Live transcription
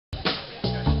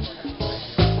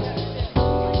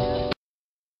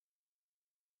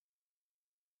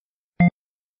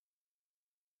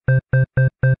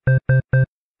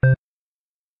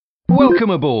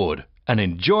Welcome aboard and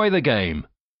enjoy the game.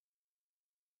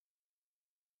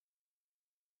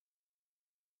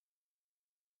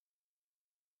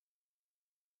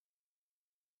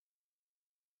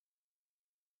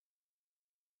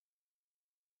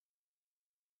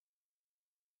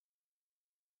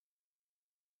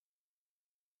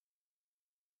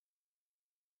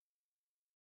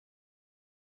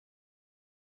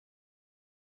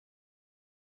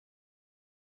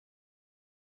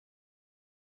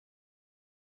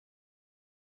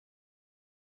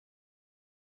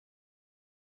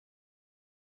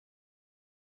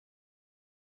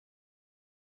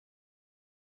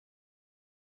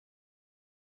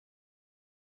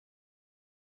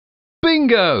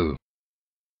 Bingo!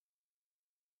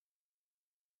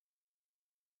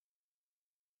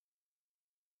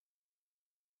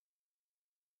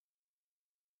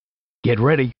 Get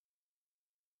ready.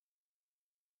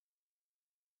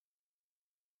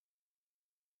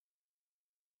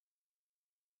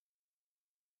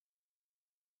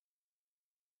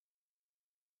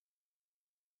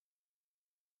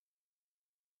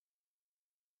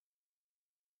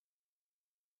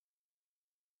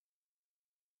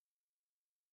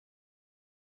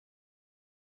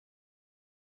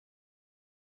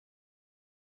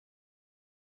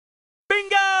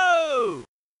 Bingo!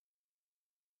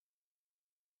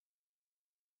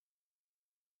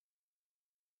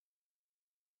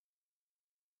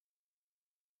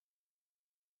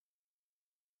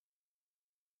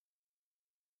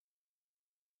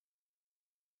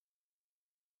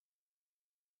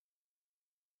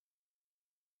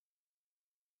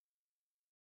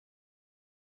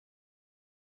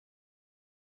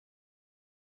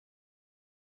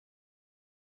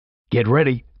 Get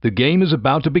ready. The game is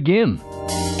about to begin.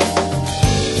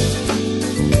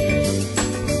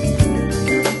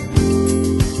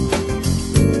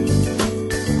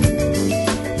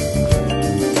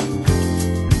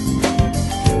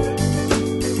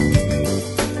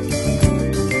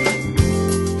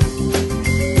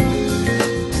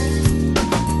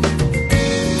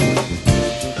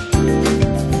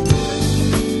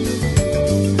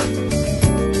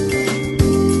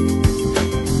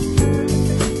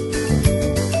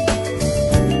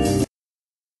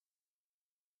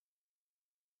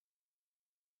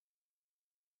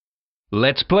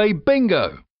 Let's play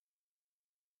bingo.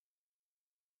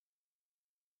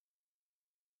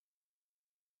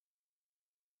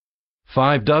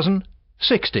 Five dozen,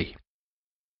 60.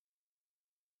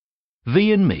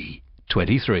 Thee and me,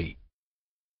 23.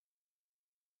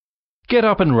 Get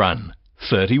up and run,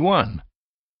 31.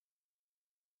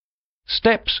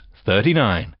 Steps,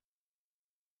 39.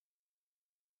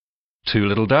 Two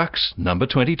little ducks, number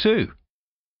 22.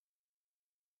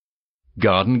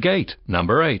 Garden gate,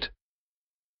 number 8.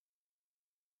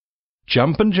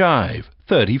 Jump and jive,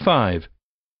 35.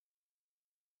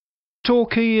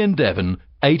 Torquay in Devon,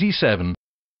 87.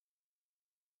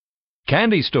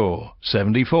 Candy store,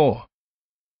 74.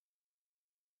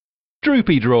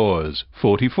 Droopy drawers,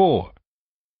 44.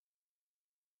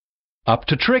 Up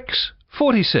to tricks,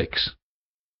 46.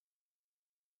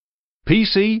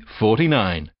 PC,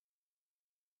 49.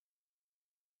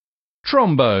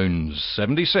 Trombones,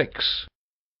 76.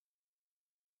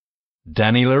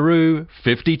 Danny LaRue,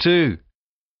 52.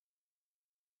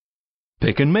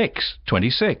 Pick and mix,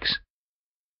 26.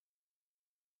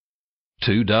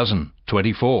 2 dozen,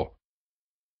 24.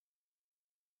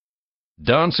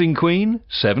 Dancing Queen,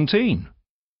 17.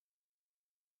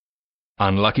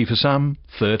 Unlucky for some,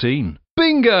 13.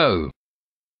 Bingo!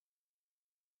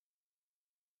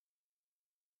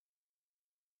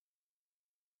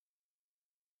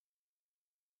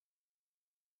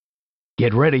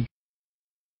 Get ready.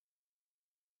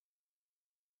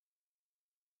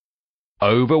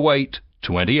 Overweight,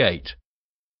 28.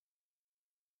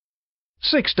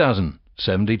 6 dozen,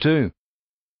 72.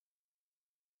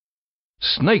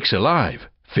 Snakes alive,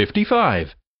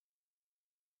 55.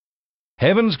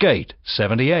 Heaven's Gate,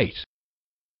 78.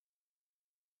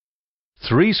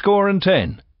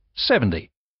 70, 70.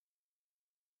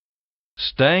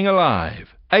 Staying alive,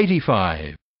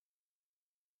 85.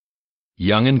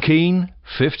 Young and Keen,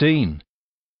 15.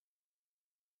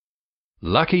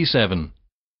 Lucky 7.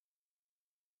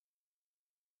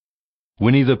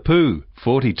 Winnie the Pooh,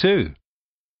 42.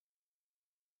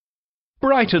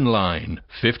 Brighton Line,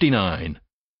 59.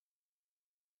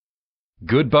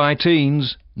 Goodbye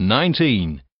Teens,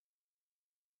 19.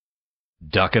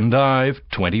 Duck and Dive,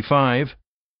 25.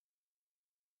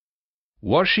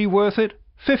 Was She Worth It,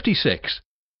 56.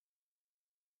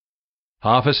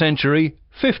 Half a Century,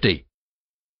 50.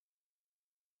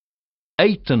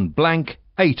 8 and blank,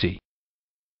 80.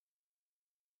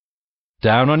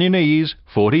 Down on your knees,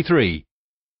 43.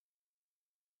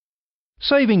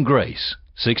 Saving Grace,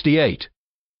 68.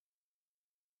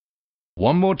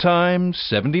 One more time,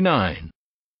 79.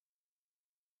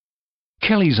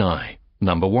 Kelly's Eye,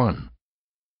 number 1.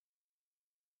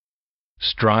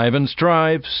 Strive and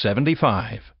Strive,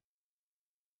 75.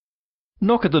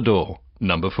 Knock at the Door,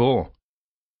 number 4.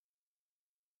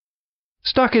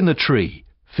 Stuck in the Tree,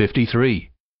 53.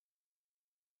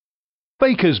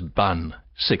 Baker's Bun,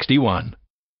 61.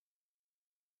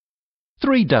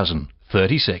 3 dozen,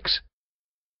 36.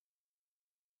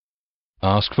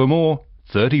 Ask for More,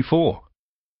 34.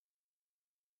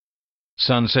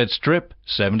 Sunset Strip,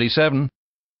 77.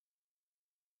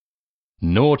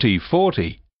 Naughty,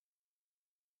 40.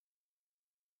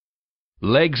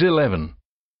 Legs, 11.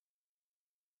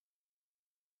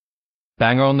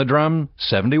 Bang on the Drum,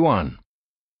 71.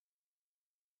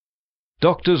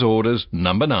 Doctor's Orders,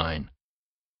 number 9.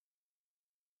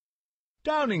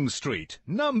 Downing Street,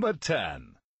 number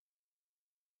 10.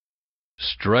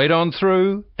 Straight on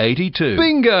through, 82.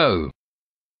 Bingo!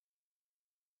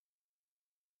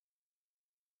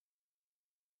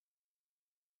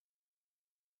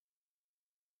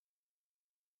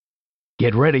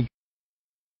 Get ready.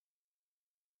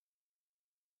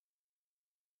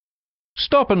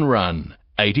 Stop and Run,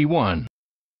 81.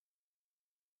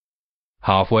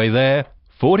 Halfway there,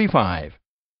 45.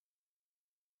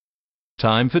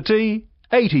 Time for Tea,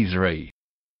 83.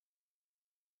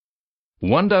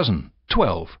 1 dozen,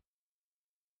 12.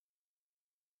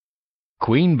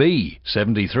 Queen Bee,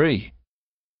 73.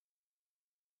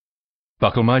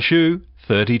 Buckle My Shoe,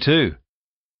 32.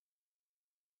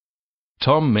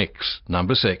 Tom Mix,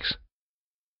 number 6.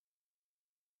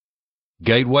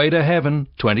 Gateway to Heaven,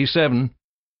 27.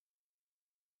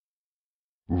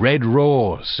 Red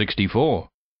Roar, 64.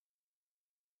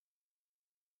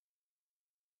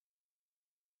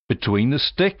 Between the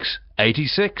Sticks,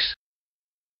 86.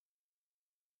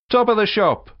 Top of the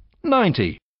Shop,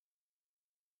 90.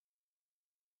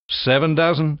 7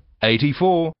 dozen,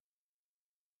 84.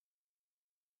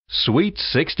 Sweet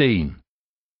 16.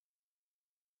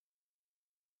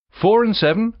 4 and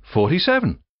 7,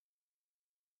 47.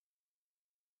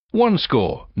 One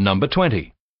Score, number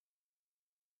 20.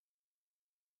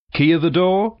 Key of the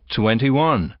Door,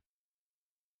 21.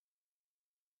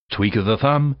 Tweak of the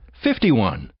Thumb,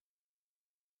 51.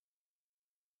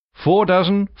 4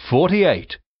 dozen,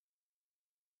 48.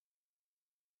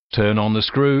 Turn on the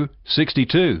Screw,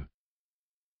 62.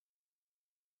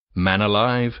 Man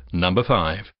Alive, number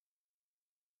 5.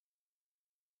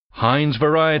 Heinz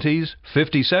Varieties,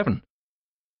 57.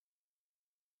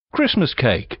 Christmas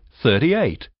Cake,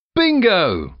 38.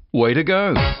 Bingo! Way to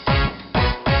go!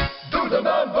 Do the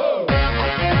number!